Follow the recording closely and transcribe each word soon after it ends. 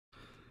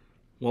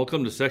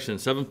Welcome to section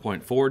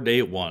 7.4,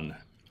 day 1,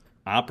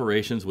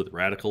 operations with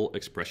radical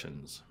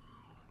expressions.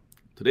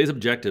 Today's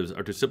objectives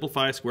are to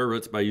simplify square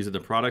roots by using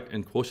the product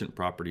and quotient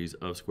properties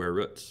of square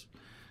roots,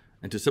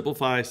 and to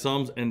simplify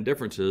sums and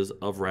differences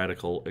of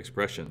radical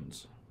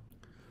expressions.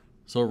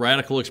 So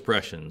radical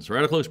expressions.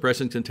 Radical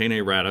expressions contain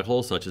a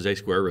radical, such as a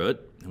square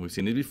root, and we've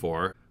seen it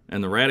before,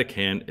 and the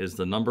radicand is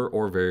the number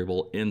or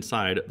variable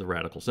inside the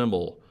radical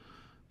symbol.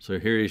 So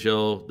here you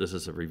show, this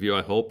is a review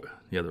I hope,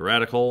 you have the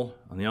radical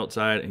on the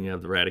outside and you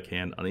have the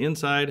radicand on the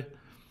inside.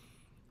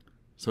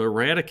 So a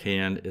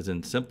radicand is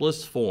in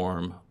simplest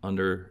form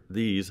under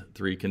these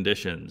three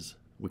conditions.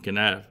 We can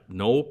have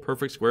no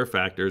perfect square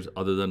factors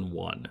other than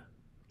 1.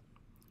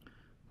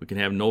 We can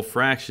have no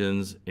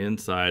fractions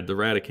inside the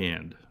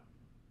radicand.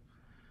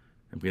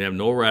 And we can have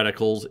no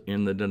radicals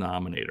in the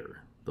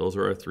denominator. Those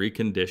are our three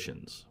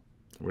conditions.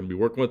 We're going to be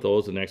working with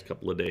those the next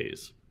couple of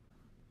days.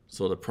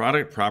 So the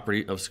product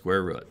property of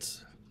square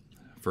roots.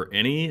 For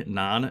any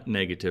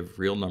non-negative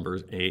real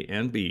numbers a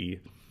and b,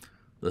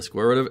 the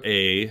square root of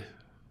a,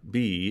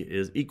 b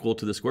is equal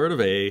to the square root of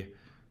a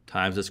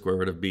times the square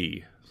root of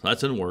b. So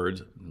that's in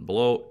words.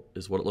 Below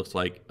is what it looks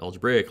like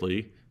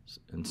algebraically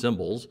in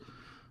symbols.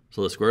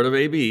 So the square root of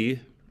ab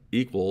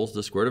equals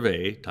the square root of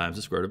a times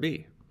the square root of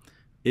b.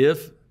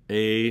 If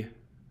a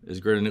is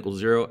greater than or equal to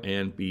 0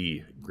 and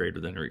b greater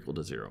than or equal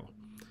to 0.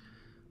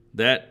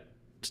 That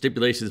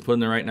stipulation is put in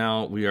there right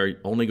now. We are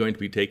only going to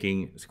be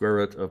taking square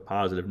roots of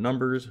positive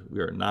numbers. We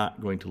are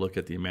not going to look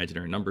at the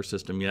imaginary number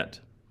system yet.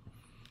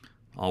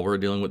 All we're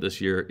dealing with this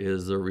year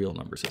is the real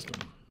number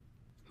system.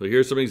 So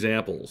here's some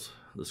examples.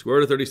 The square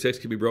root of 36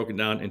 can be broken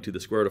down into the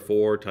square root of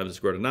 4 times the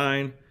square root of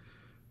 9,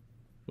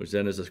 which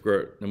then is the square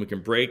root. Then we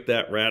can break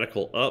that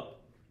radical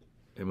up,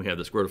 and we have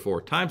the square root of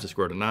 4 times the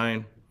square root of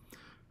 9,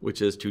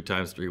 which is 2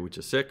 times 3, which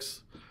is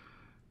 6.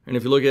 And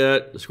if you look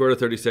at the square root of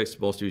 36,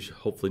 most of you should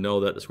hopefully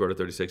know that the square root of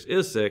 36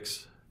 is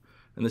 6.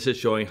 And this is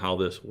showing how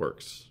this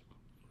works.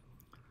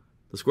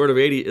 The square root of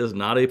 80 is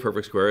not a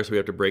perfect square, so we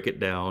have to break it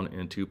down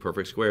into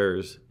perfect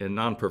squares and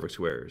non-perfect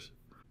squares.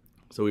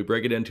 So we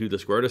break it into the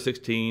square root of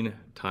 16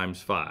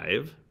 times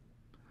 5.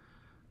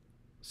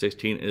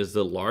 16 is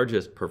the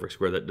largest perfect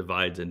square that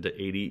divides into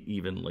 80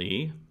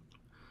 evenly.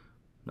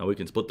 Now we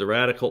can split the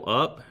radical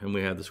up, and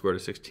we have the square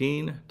root of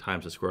 16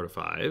 times the square root of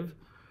 5.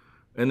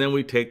 And then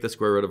we take the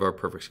square root of our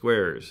perfect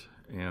squares.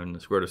 And the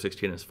square root of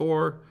 16 is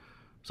 4.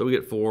 So we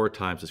get 4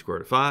 times the square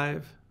root of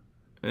 5.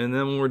 And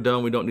then when we're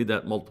done, we don't need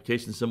that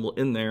multiplication symbol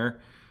in there.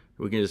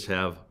 We can just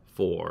have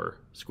 4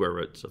 square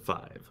roots of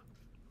 5.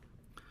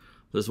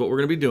 This is what we're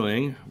going to be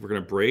doing. We're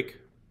going to break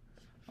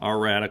our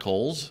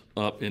radicals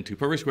up into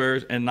perfect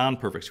squares and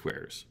non-perfect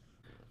squares.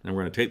 And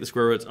we're going to take the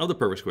square roots of the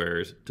perfect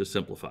squares to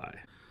simplify.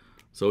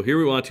 So here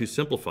we want to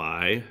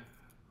simplify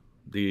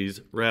these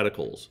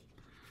radicals.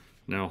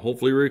 Now,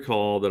 hopefully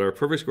recall that our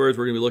perfect squares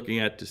we're going to be looking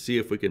at to see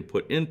if we can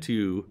put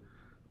into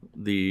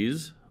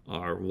these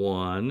are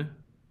 1,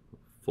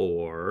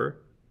 4,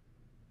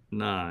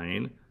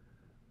 9,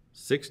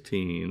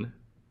 16,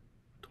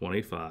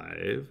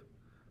 25,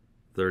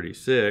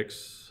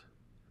 36,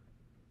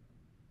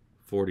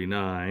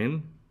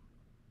 49,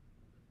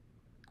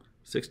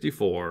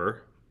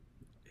 64,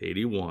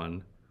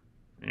 81,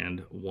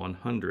 and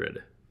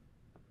 100.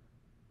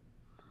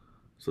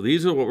 So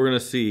these are what we're going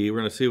to see. We're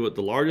going to see what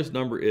the largest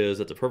number is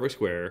that's a perfect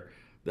square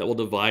that will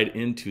divide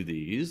into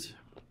these.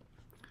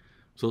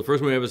 So the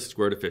first one we have is the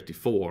square root of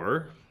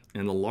 54.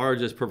 And the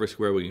largest perfect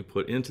square we can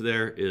put into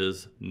there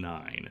is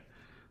 9.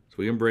 So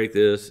we can break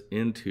this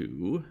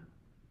into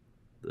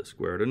the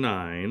square root of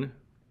 9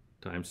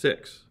 times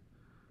 6.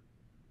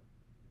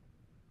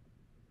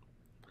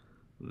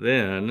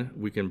 Then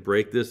we can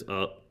break this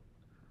up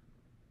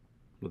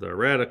with our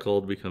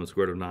radical to become the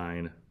square root of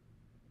 9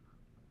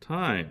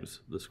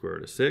 times the square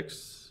root of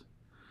 6.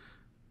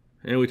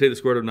 And we take the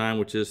square root of 9,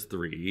 which is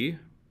 3.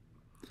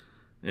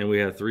 And we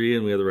have 3,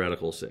 and we have the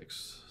radical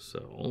 6.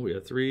 So we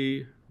have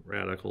 3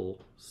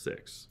 radical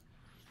 6.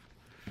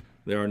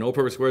 There are no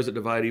perfect squares that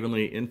divide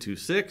evenly into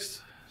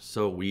 6,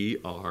 so we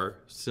are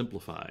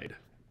simplified.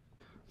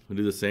 We'll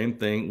do the same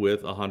thing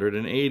with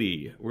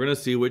 180. We're going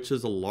to see which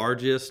is the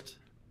largest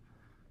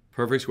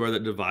perfect square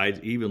that divides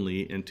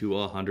evenly into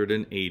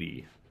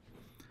 180.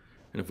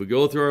 And if we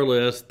go through our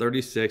list,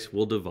 36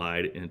 will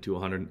divide into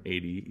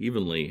 180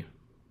 evenly.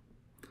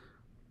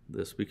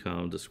 This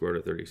becomes the square root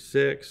of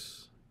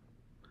 36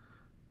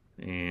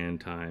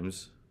 and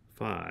times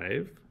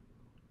 5.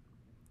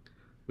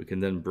 We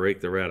can then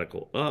break the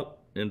radical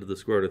up into the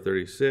square root of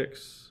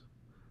 36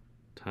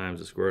 times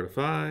the square root of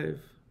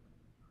 5.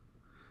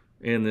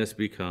 And this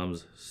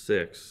becomes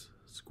 6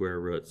 square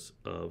roots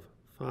of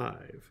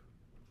 5.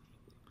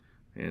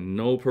 And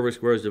no perfect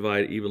squares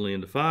divide evenly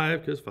into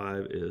 5 because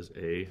 5 is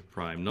a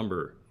prime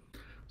number.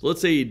 So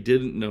let's say you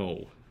didn't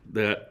know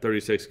that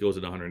 36 goes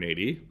into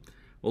 180.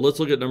 Well, let's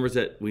look at numbers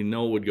that we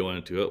know would go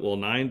into it. Well,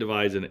 9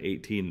 divides into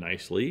 18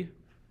 nicely.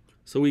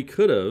 So we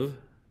could have,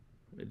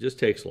 it just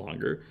takes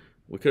longer,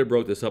 we could have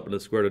broke this up into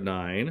the square root of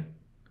 9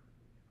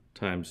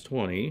 times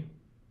 20.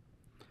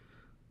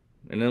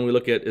 And then we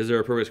look at, is there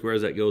a perfect square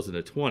that goes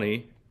into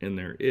 20? And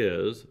there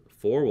is.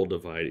 4 will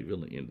divide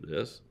evenly into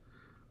this.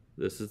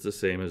 This is the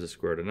same as the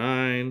square root of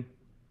 9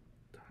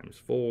 times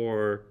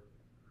 4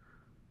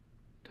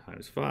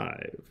 times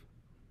 5.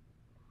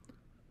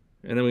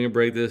 And then we can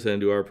break this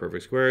into our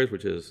perfect squares,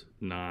 which is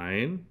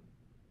 9,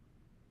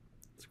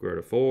 square root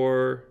of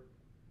 4,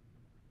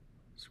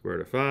 square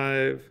root of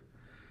 5,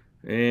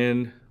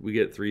 and we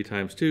get 3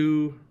 times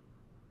 2,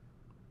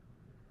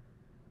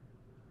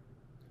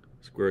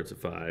 square roots of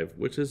 5,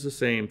 which is the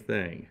same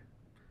thing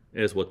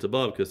as what's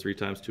above, because 3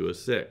 times 2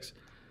 is 6.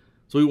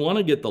 So we want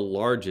to get the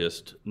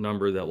largest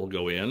number that will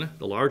go in,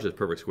 the largest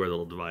perfect square that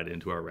will divide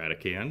into our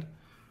radicand.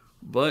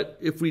 But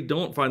if we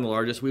don't find the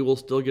largest, we will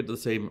still get the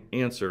same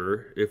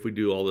answer if we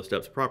do all the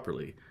steps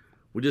properly.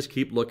 We just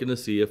keep looking to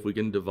see if we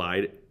can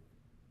divide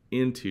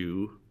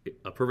into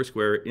a perfect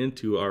square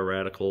into our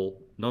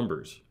radical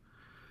numbers.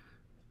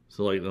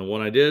 So like the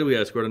one I did, we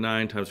had square root of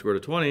 9 times square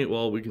root of 20.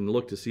 Well, we can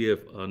look to see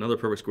if another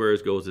perfect square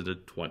goes into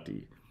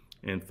 20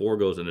 and 4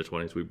 goes into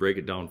 20. So we break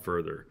it down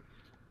further.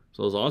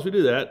 So as long as we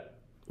do that,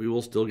 we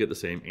will still get the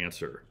same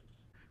answer.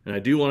 And I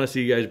do want to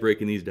see you guys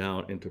breaking these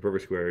down into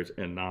perfect squares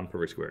and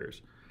non-perfect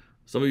squares.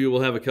 Some of you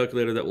will have a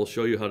calculator that will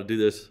show you how to do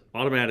this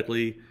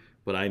automatically,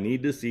 but I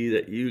need to see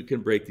that you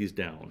can break these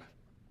down.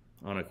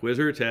 On a quiz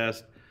or a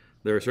test,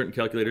 there are certain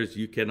calculators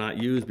you cannot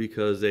use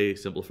because they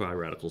simplify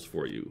radicals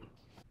for you.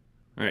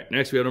 All right,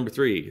 next we have number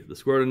 3, the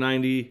square root of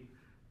 90,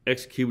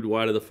 x cubed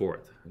y to the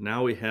 4th.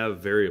 Now we have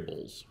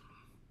variables.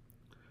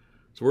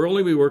 So we're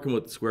only be working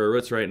with square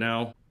roots right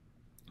now.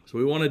 So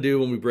what we want to do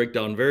when we break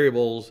down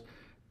variables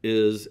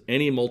is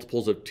any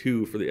multiples of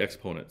 2 for the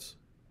exponents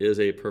is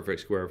a perfect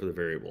square for the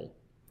variable.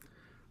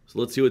 So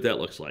let's see what that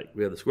looks like.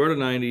 We have the square root of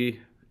 90,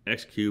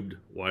 x cubed,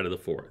 y to the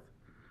 4th.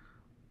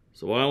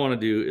 So what I want to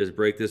do is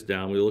break this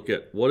down. We look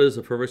at what is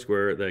the perfect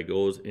square that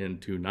goes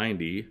into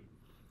 90,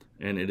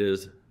 and it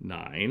is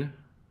 9.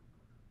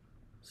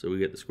 So we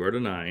get the square root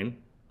of 9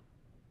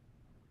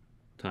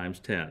 times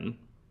 10.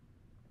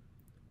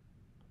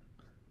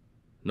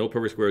 No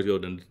perfect squares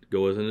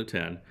goes into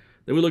 10.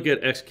 Then we look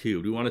at x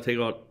cubed. We want to take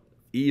out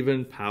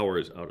even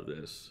powers out of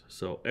this.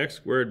 So x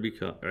cubed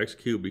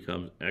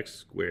becomes x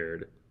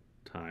squared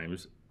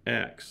times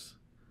x.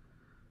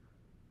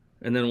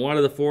 And then y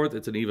to the 4th,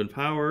 it's an even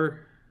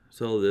power.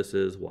 So this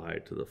is y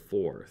to the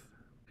 4th.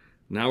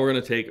 Now we're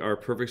going to take our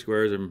perfect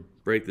squares and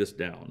break this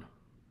down.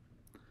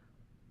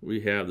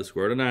 We have the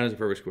square root of 9 as a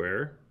perfect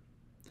square.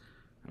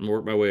 I'm going to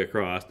work my way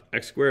across.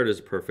 X squared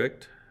is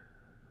perfect.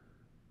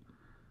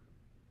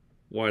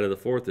 Y to the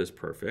 4th is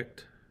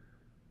perfect.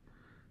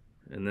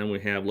 And then we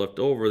have left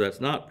over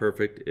that's not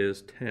perfect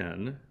is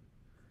 10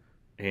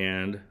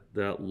 and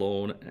that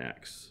lone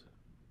x.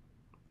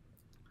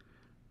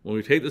 When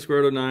we take the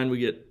square root of 9, we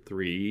get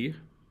 3.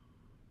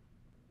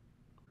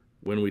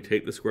 When we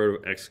take the square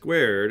root of x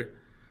squared,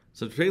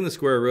 since we're taking the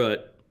square root,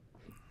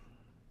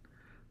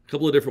 a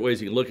couple of different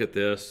ways you can look at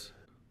this.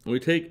 When we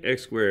take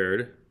x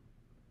squared,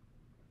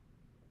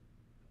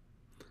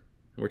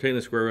 we're taking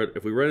the square root.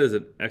 If we write it as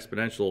an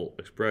exponential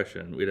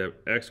expression, we'd have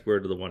x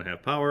squared to the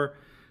 1/2 power.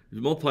 If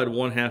you multiplied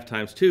 1/2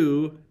 times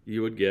 2,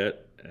 you would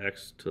get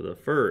x to the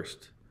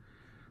 1st.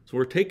 So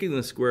we're taking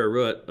the square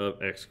root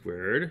of x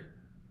squared.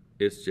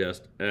 It's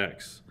just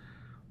x.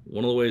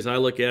 One of the ways I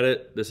look at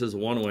it, this is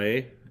one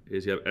way,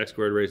 is you have x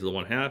squared raised to the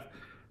 1/2.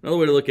 Another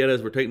way to look at it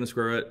is we're taking the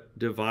square root,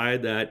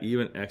 divide that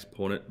even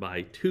exponent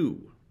by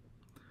 2.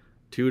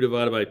 2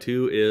 divided by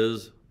 2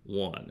 is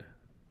 1.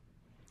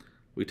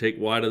 We take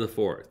y to the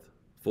 4th.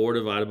 4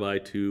 divided by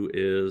 2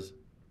 is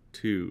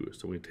 2.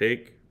 So we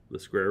take the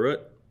square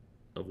root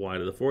of y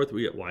to the 4th,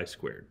 we get y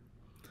squared.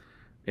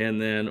 And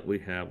then we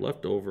have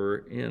left over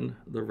in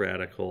the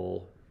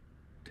radical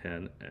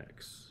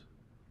 10x.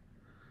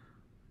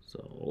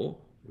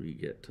 So we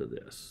get to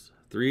this,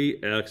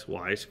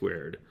 3xy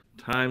squared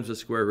times the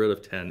square root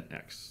of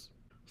 10x.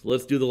 So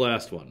let's do the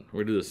last one. We're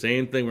going to do the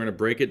same thing. We're going to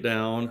break it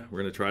down.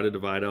 We're going to try to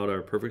divide out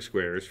our perfect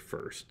squares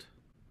first.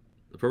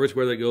 The perfect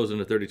square that goes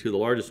into 32, the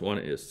largest one,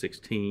 is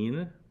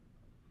 16.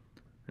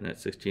 And that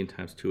 16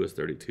 times 2 is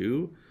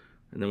 32.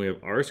 And then we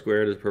have r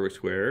squared as a perfect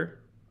square.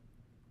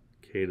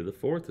 K to the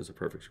 4th is a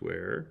perfect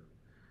square.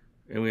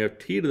 And we have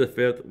t to the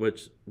 5th,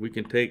 which we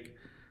can take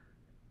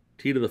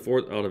t to the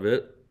 4th out of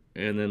it,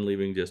 and then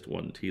leaving just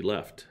one t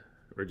left,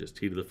 or just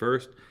t to the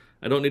 1st.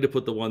 I don't need to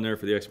put the 1 there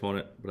for the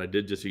exponent, but I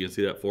did just so you can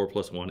see that 4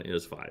 plus 1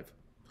 is 5.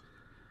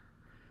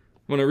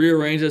 I'm going to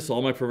rearrange this so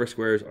all my perfect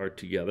squares are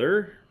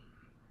together.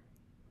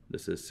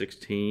 This is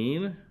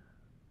 16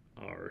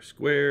 r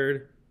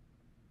squared,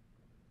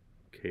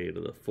 k to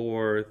the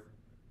 4th,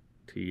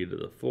 t to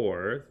the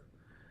 4th.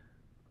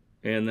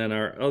 And then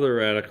our other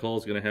radical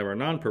is going to have our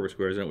non-perfect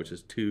squares in it, which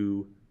is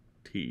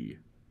 2t.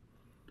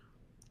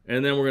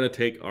 And then we're going to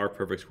take our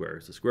perfect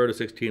squares. The square root of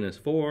 16 is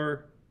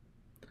 4.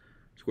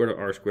 Square root of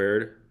r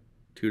squared,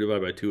 2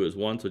 divided by 2 is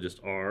 1, so just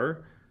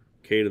r.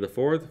 K to the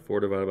 4th, 4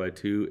 divided by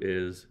 2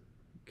 is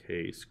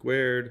k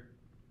squared.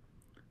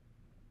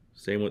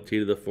 Same with t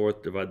to the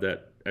 4th, divide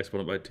that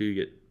exponent by 2, you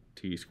get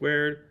t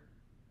squared.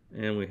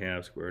 And we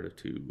have square root of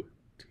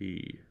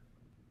 2t.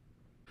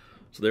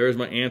 So there is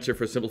my answer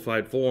for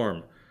simplified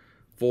form.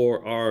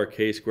 4r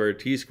k squared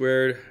t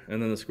squared,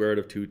 and then the square root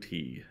of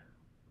 2t.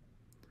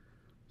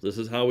 This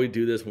is how we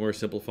do this when we're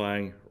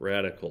simplifying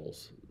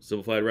radicals.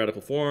 Simplified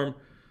radical form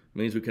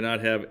means we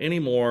cannot have any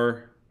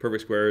more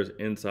perfect squares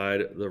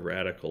inside the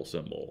radical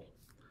symbol.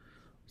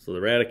 So the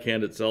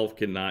radicand itself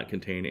cannot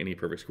contain any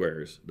perfect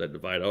squares that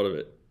divide out of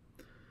it.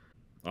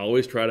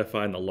 Always try to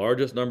find the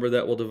largest number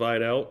that will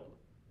divide out.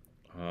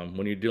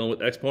 When you're dealing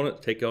with exponents,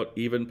 take out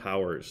even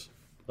powers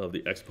of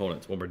the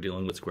exponents when we're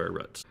dealing with square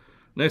roots.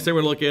 Next thing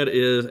we're going to look at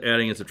is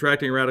adding and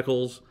subtracting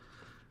radicals.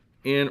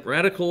 And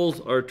radicals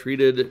are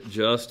treated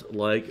just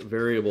like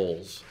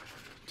variables.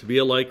 To be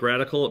a like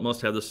radical, it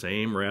must have the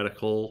same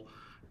radical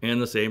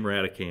and the same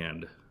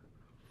radicand.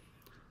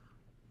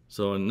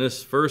 So in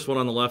this first one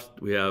on the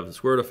left, we have the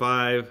square root of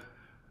 5.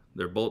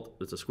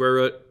 It's a square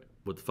root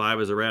with 5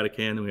 as a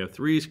radicand. And we have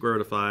 3 square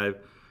root of 5.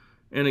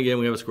 And again,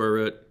 we have a square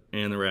root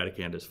and the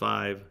radicand is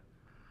 5.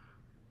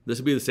 This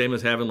would be the same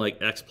as having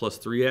like x plus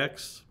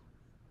 3x.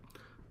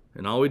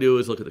 And all we do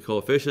is look at the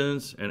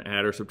coefficients and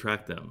add or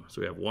subtract them.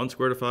 So we have 1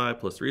 square root of 5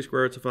 plus 3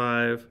 square roots of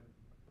 5.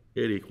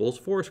 It equals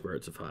 4 square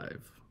roots of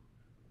 5.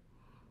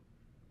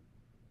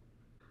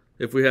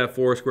 If we have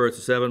 4 square roots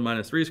of 7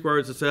 minus 3 square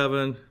roots of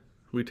 7,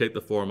 we take the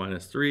 4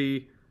 minus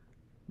 3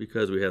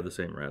 because we have the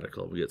same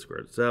radical. We get square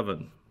root of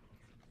 7.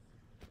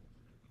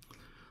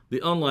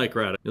 The unlike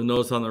radical, you'll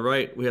notice on the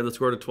right, we have the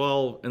square root of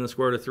 12 and the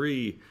square root of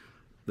 3.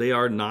 They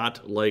are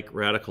not like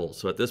radicals.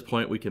 So at this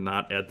point, we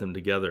cannot add them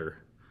together.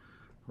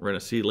 We're going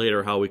to see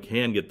later how we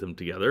can get them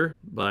together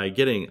by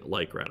getting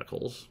like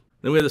radicals.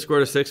 Then we have the square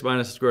root of 6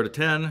 minus the square root of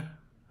 10.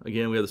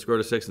 Again, we have the square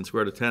root of 6 and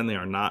square root of 10. They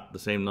are not the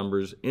same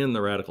numbers in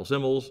the radical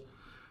symbols,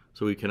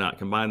 so we cannot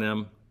combine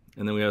them.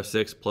 And then we have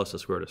 6 plus the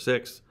square root of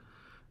 6.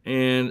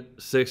 And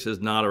 6 is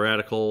not a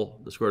radical.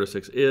 The square root of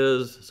 6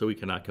 is, so we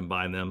cannot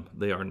combine them.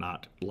 They are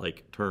not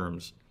like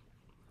terms.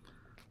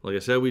 Like I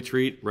said, we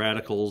treat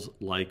radicals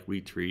like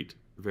we treat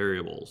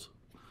variables.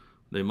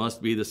 They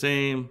must be the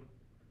same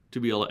to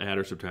be able to add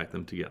or subtract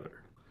them together.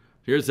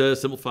 Here it says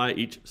simplify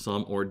each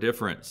sum or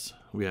difference.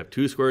 We have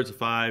 2 square roots of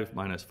 5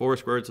 minus 4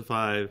 square roots of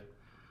 5.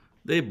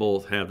 They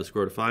both have the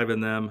square root of 5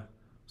 in them.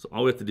 So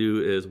all we have to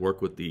do is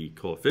work with the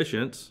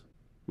coefficients.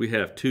 We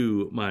have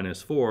 2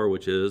 minus 4,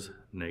 which is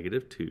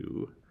negative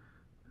 2.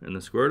 And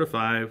the square root of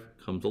 5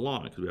 comes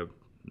along because we have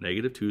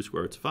negative 2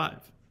 square roots of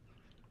 5.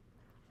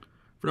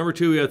 For number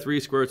 2, we have 3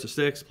 square roots of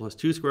 6 plus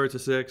 2 square roots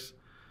of 6.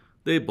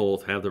 They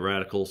both have the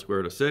radical square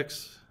root of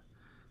 6.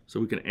 So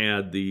we can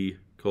add the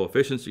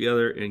coefficients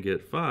together and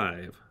get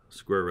 5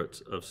 square roots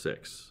of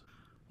 6.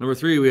 Number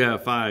 3, we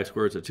have 5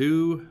 square roots of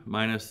 2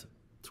 minus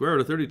square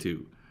root of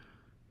 32.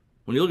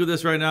 When you look at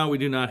this right now, we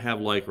do not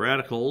have like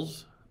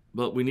radicals,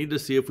 but we need to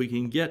see if we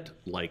can get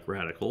like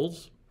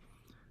radicals.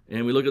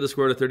 And we look at the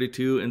square root of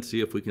 32 and see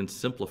if we can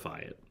simplify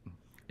it.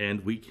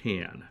 And we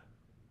can.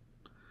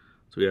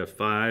 So we have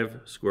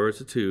 5 square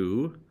roots of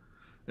 2.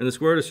 And the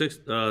square root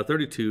of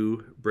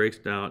 32 breaks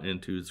down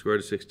into the square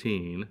root of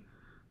 16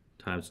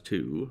 times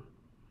 2.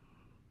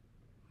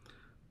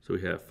 So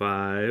we have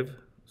 5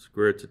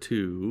 square root of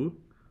 2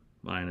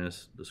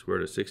 minus the square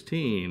root of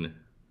 16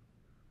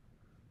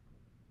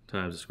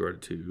 times the square root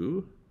of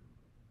 2.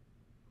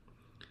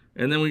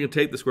 And then we can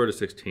take the square root of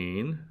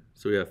 16.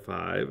 So we have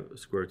 5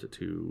 square root of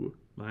 2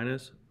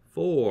 minus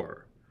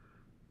 4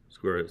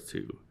 square root of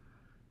 2.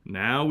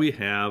 Now we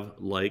have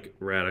like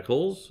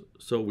radicals,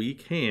 so we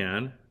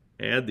can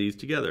add these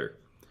together.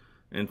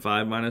 And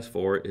 5 minus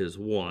 4 is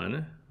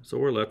 1. So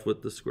we're left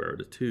with the square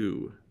root of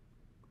 2.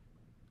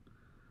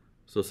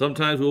 So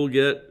sometimes we'll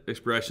get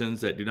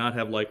expressions that do not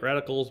have like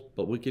radicals,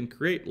 but we can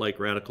create like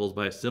radicals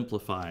by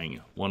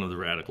simplifying one of the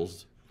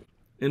radicals.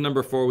 In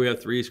number 4, we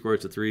have 3 square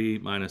roots of 3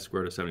 minus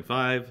square root of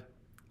 75.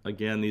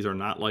 Again, these are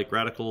not like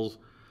radicals,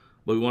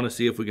 but we want to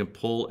see if we can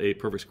pull a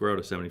perfect square out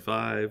of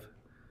 75.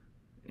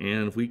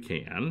 And if we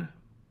can,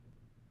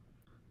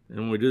 and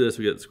when we do this,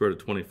 we get the square root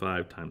of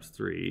 25 times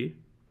 3.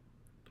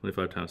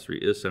 25 times 3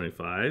 is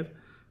 75.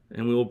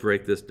 And we will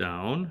break this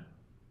down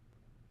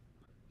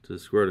to the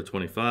square root of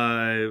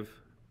 25,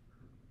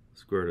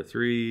 square root of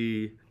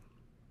 3,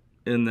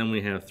 and then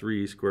we have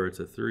 3 square roots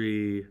of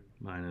 3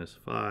 minus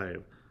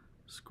 5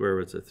 square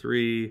roots of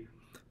 3.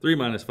 3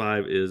 minus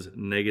 5 is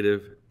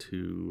negative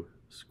 2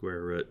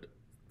 square root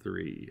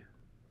 3.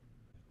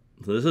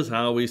 So this is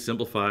how we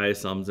simplify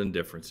sums and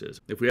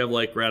differences. If we have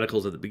like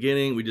radicals at the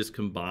beginning, we just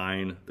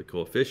combine the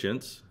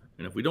coefficients.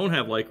 And if we don't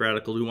have like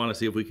radicals, we want to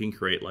see if we can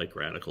create like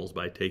radicals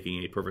by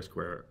taking a perfect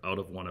square out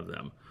of one of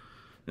them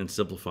and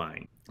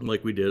simplifying,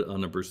 like we did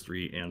on numbers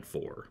 3 and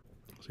 4.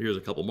 So here's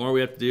a couple more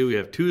we have to do. We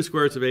have 2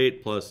 square roots of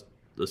 8 plus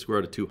the square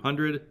root of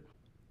 200.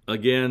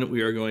 Again,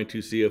 we are going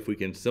to see if we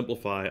can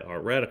simplify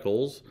our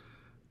radicals.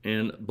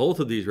 And both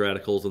of these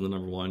radicals in the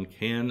number 1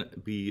 can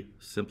be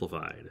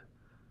simplified,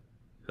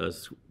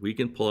 because we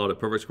can pull out a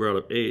perfect square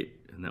root of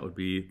 8, and that would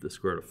be the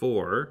square root of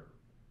 4.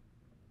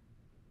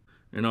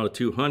 And out of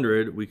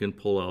 200, we can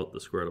pull out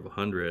the square root of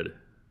 100.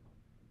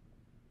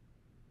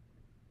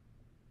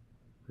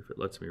 If it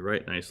lets me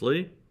write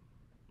nicely.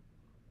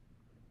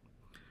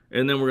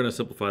 And then we're going to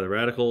simplify the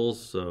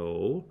radicals.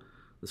 So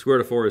the square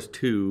root of 4 is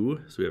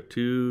 2. So we have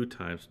 2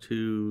 times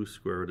 2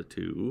 square root of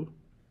 2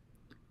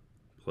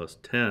 plus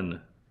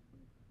 10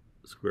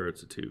 square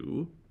roots of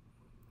 2.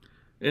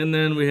 And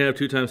then we have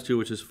 2 times 2,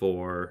 which is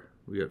 4.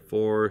 We get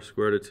 4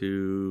 square root of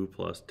 2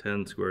 plus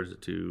 10 square roots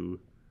of 2.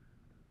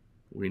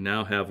 We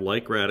now have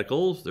like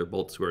radicals. They're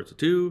both square roots of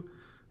 2.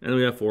 And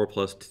we have 4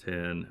 plus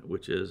 10,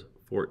 which is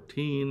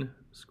 14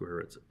 square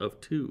roots of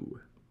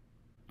 2.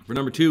 For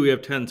number 2, we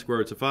have 10 square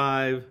roots of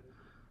 5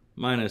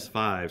 minus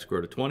 5 square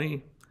root of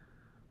 20.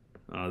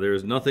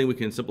 There's nothing we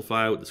can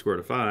simplify with the square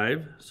root of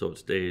 5, so it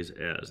stays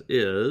as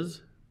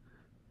is.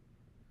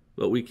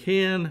 But we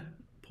can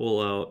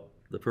pull out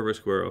the perfect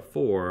square of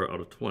 4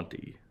 out of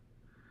 20.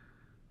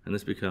 And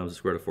this becomes the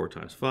square root of 4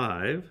 times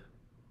 5.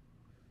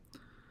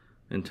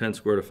 And 10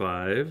 square root of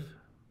 5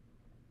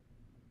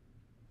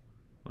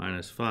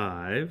 minus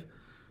 5.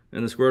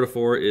 And the square root of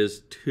 4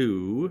 is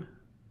 2.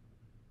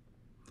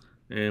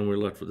 And we're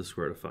left with the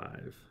square root of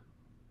 5.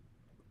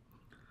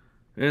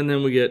 And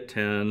then we get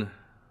 10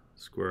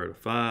 square root of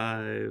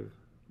 5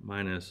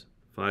 minus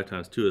 5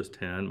 times 2 is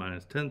 10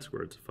 minus 10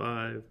 square roots of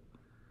 5.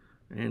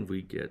 And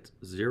we get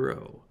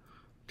 0.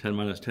 10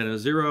 minus 10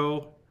 is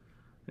 0.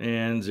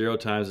 And 0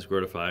 times the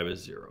square root of 5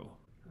 is 0.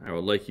 I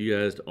would like you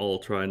guys to all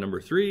try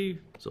number 3.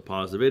 So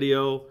pause the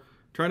video,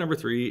 try number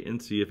 3,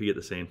 and see if you get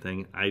the same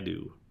thing I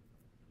do.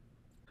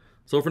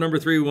 So for number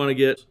 3, we want to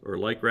get, or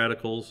like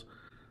radicals.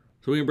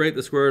 So we can break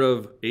the square root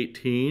of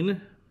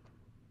 18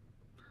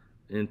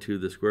 into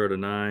the square root of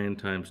 9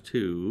 times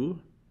 2.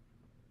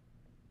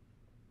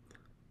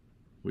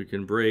 We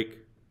can break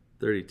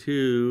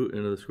 32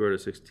 into the square root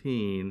of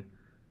 16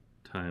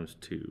 times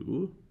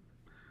 2.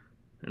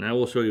 And I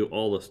will show you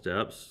all the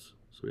steps.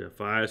 So we have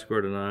 5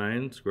 square root of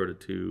 9 square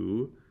root of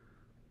 2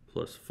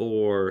 plus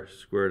 4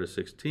 square root of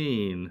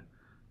 16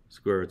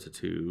 square roots of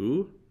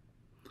 2.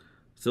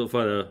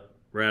 Simplify the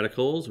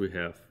radicals. We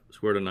have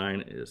square root of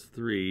 9 is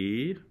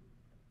 3.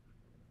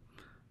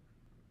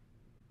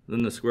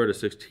 Then the square root of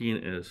 16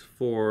 is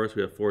 4, so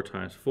we have 4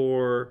 times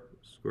 4,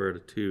 square root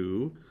of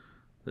 2.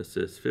 This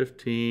is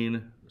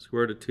 15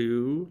 square root of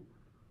 2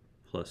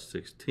 plus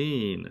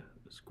 16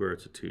 square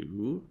roots of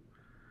 2.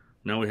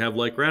 Now we have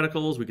like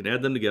radicals, we can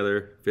add them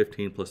together.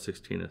 15 plus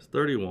 16 is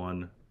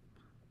 31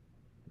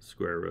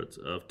 square roots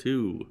of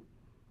 2.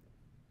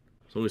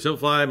 So when we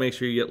simplify, make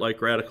sure you get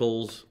like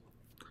radicals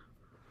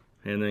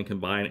and then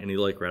combine any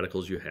like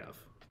radicals you have.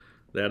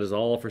 That is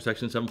all for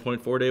section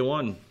 7.4 day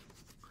 1.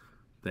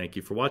 Thank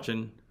you for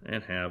watching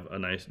and have a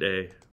nice day.